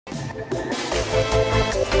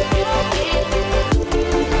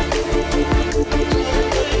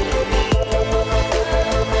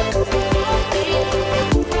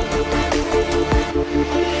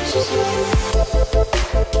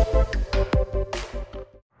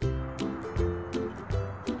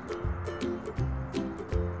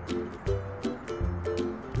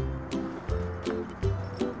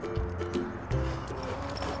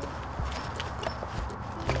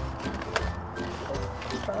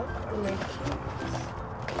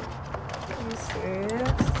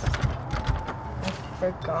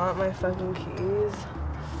Forgot my fucking keys.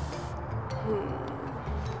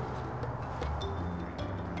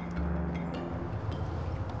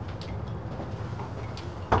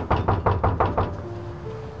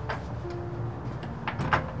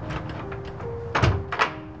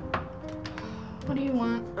 What do you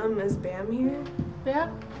want? Is Bam here?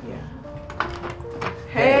 Bam? Yeah.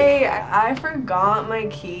 Hey, I forgot my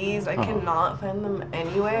keys. I cannot find them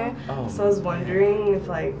anywhere. So I was wondering if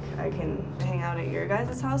like I can hang out at your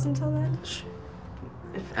guys' house until then.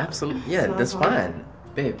 Absolutely. Yeah, that's fine.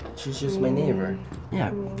 Babe, she's just my neighbor.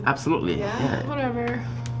 Yeah, absolutely. Yeah. Whatever.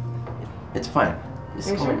 It's fine. It's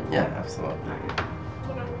You cool. sure? Yeah, absolutely.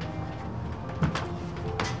 Whatever.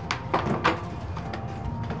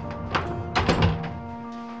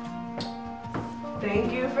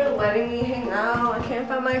 Thank you for letting me hang out. I can't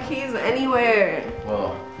find my keys anywhere.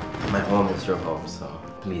 Well, my home is your home, so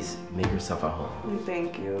please make yourself at home.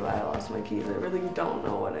 Thank you. I lost my keys. I really don't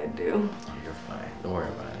know what I'd do. You're fine. Don't worry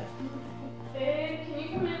about it. Babe, can you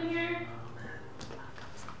come in here?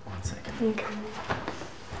 1 second. Okay.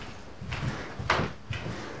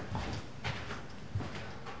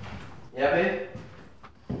 Yeah, babe?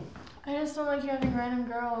 I just don't like you having random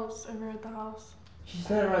girls over at the house. She's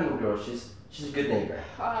not a random girl. She's a good neighbor.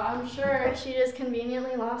 I'm sure she just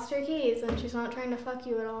conveniently lost her keys and she's not trying to fuck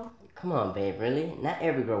you at all. Come on, babe, really? Not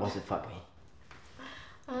every girl wants to fuck me.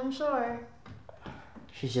 I'm sure.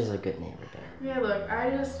 She's just a good neighbor, babe. Yeah, look, I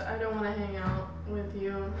don't want to hang out with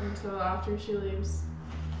you until after she leaves.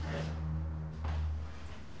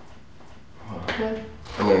 Okay.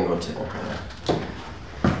 I'm gonna go take her.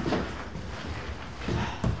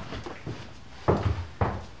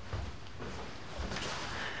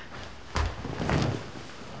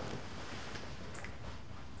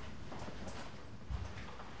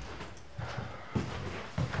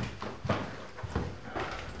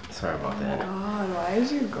 Sorry about that. God, why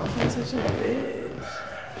is your girlfriend such a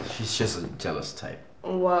bitch? She's just a jealous type.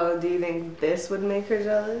 Well, do you think this would make her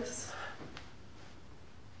jealous?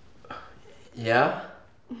 Yeah?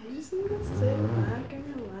 You just need to sit back and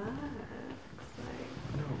relax. Like,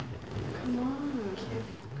 come on.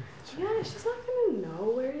 Yeah, she's not gonna know.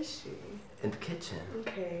 Where is she? In the kitchen.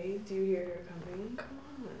 Okay, do you hear her coming? Come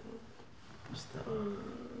on. Stop.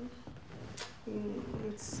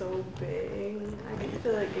 It's so big. I can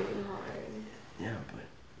feel it getting hard. Yeah, but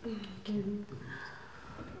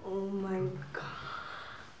Oh my god.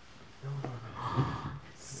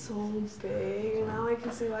 It's so big. Now I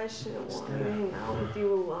can see why I shouldn't want me to hang out with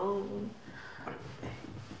you alone.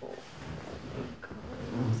 Oh my god.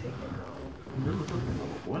 Take it home. No.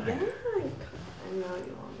 What? Yeah, I know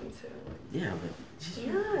you want me to. Yeah, but she's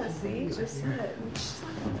Yeah, see? Just said. She's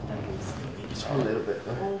not gonna fucking sleep. just a little bit.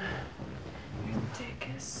 Oh, your dick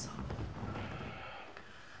is so.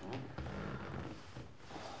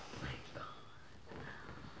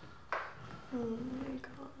 Oh my god.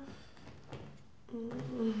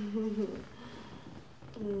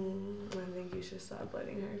 I think you should stop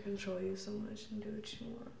letting her control you so much and do what you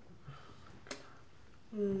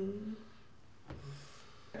want.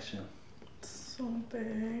 Action. So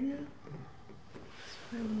big. It's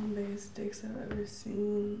probably one of the biggest dicks I've ever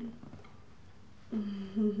seen. Oh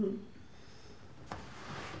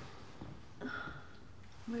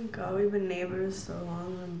my god, we've been neighbors so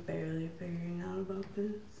long, I'm barely figuring out about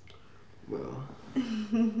this. Well,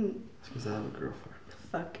 it's because I have a girlfriend.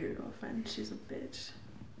 Fuck your girlfriend, she's a bitch.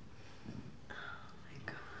 Oh my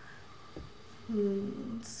god.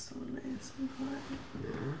 It's so nice and hot.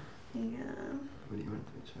 Yeah? Yeah. What do you want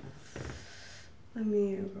to try? Let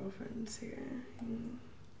me, your girlfriend's here.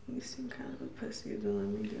 You seem kind of a pussy, don't let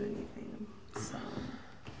me do anything. So.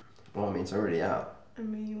 Well, I mean, it's already out. I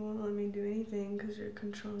mean, you won't let me do anything because you're a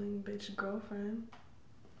controlling bitch girlfriend.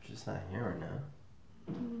 She's not here right now.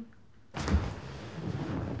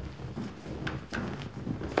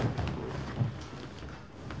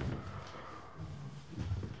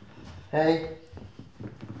 Hey.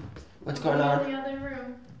 What's going on? In the other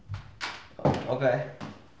room. Oh, okay.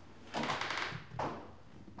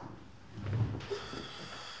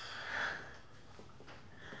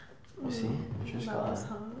 You see? She's That was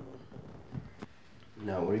gone. hot.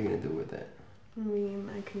 No, what are you gonna do with it? I mean,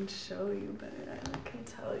 I can show you, but I can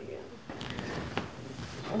tell you.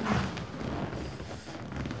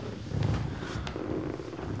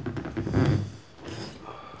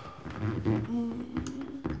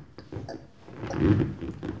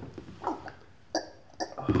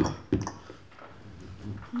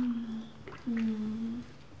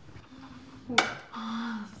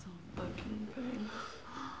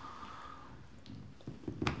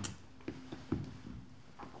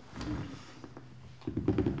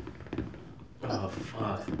 Oh,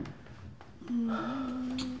 fuck.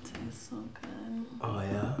 It tastes so good. Oh,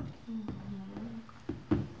 yeah?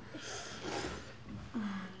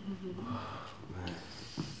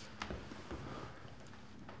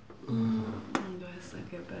 Do I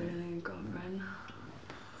suck it better than your girlfriend?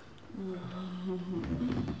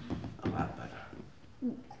 A lot better.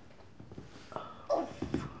 Oh,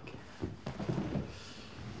 fuck.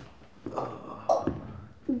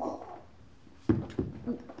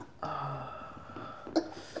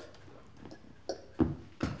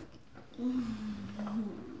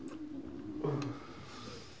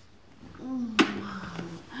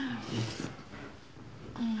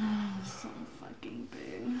 So fucking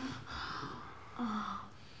big.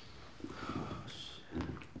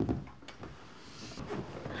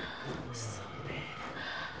 So big.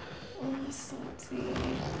 Oh, so deep.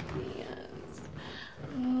 Yes.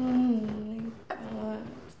 Oh my god.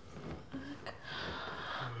 Fuck.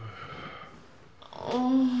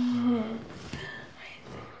 Oh.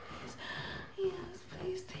 Yes,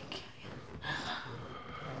 please, thank you. Yes.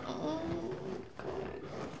 Oh god.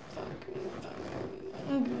 Fucking.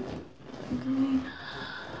 Ugly. Ugly.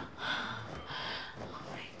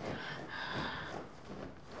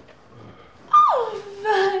 Oh,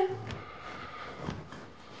 fuck!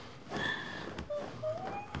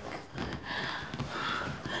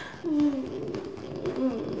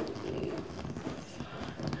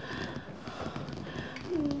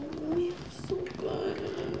 It's so good.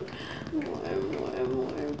 More.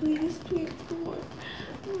 Please, more.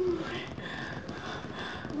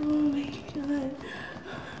 Oh my god.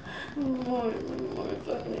 More.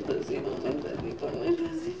 Fuck my pussy, fuck my pussy, fuck my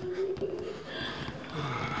pussy, fuck my pussy.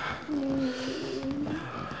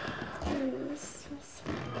 This feels so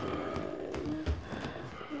good.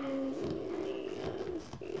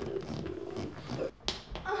 Yes.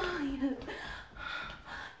 Oh, yes.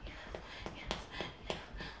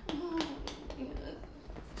 Oh, yes.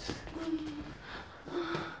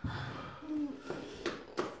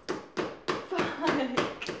 Fuck. Oh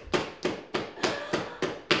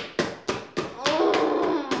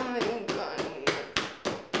my god.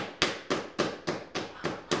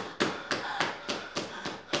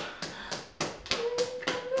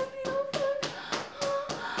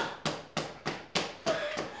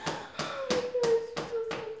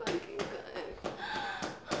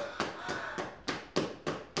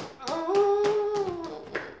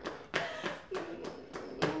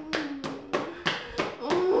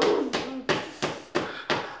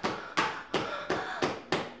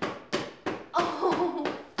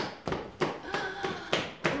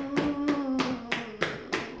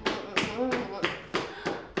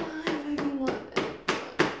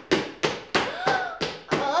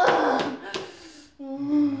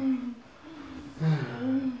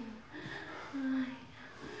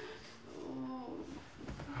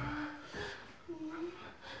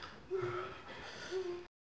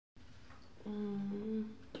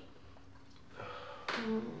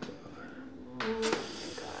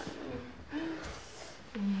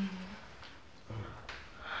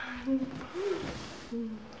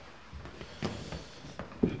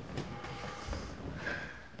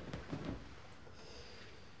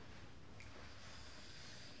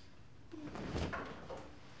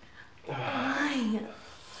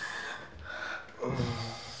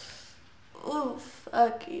 Oh,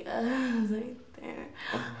 fuck yes, right there.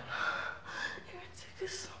 Your dick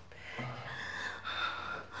is so big.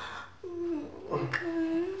 Oh,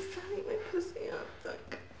 God, fatty my pussy up.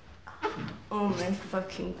 Fuck. Oh my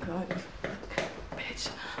fucking god, bitch.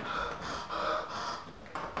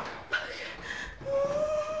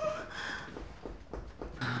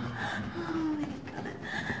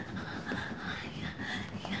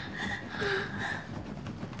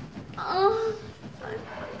 Oh, fuck.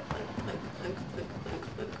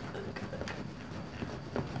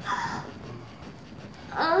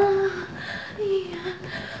 Yeah.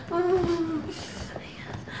 Oh, yeah.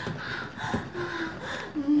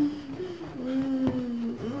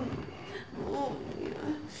 Oh,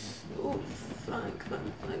 yeah.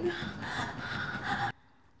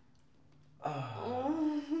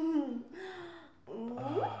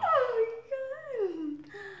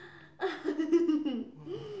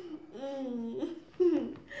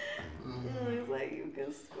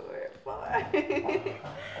 swear, bye.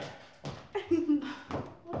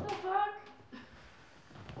 What the fuck?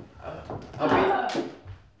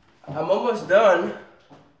 I'm almost done.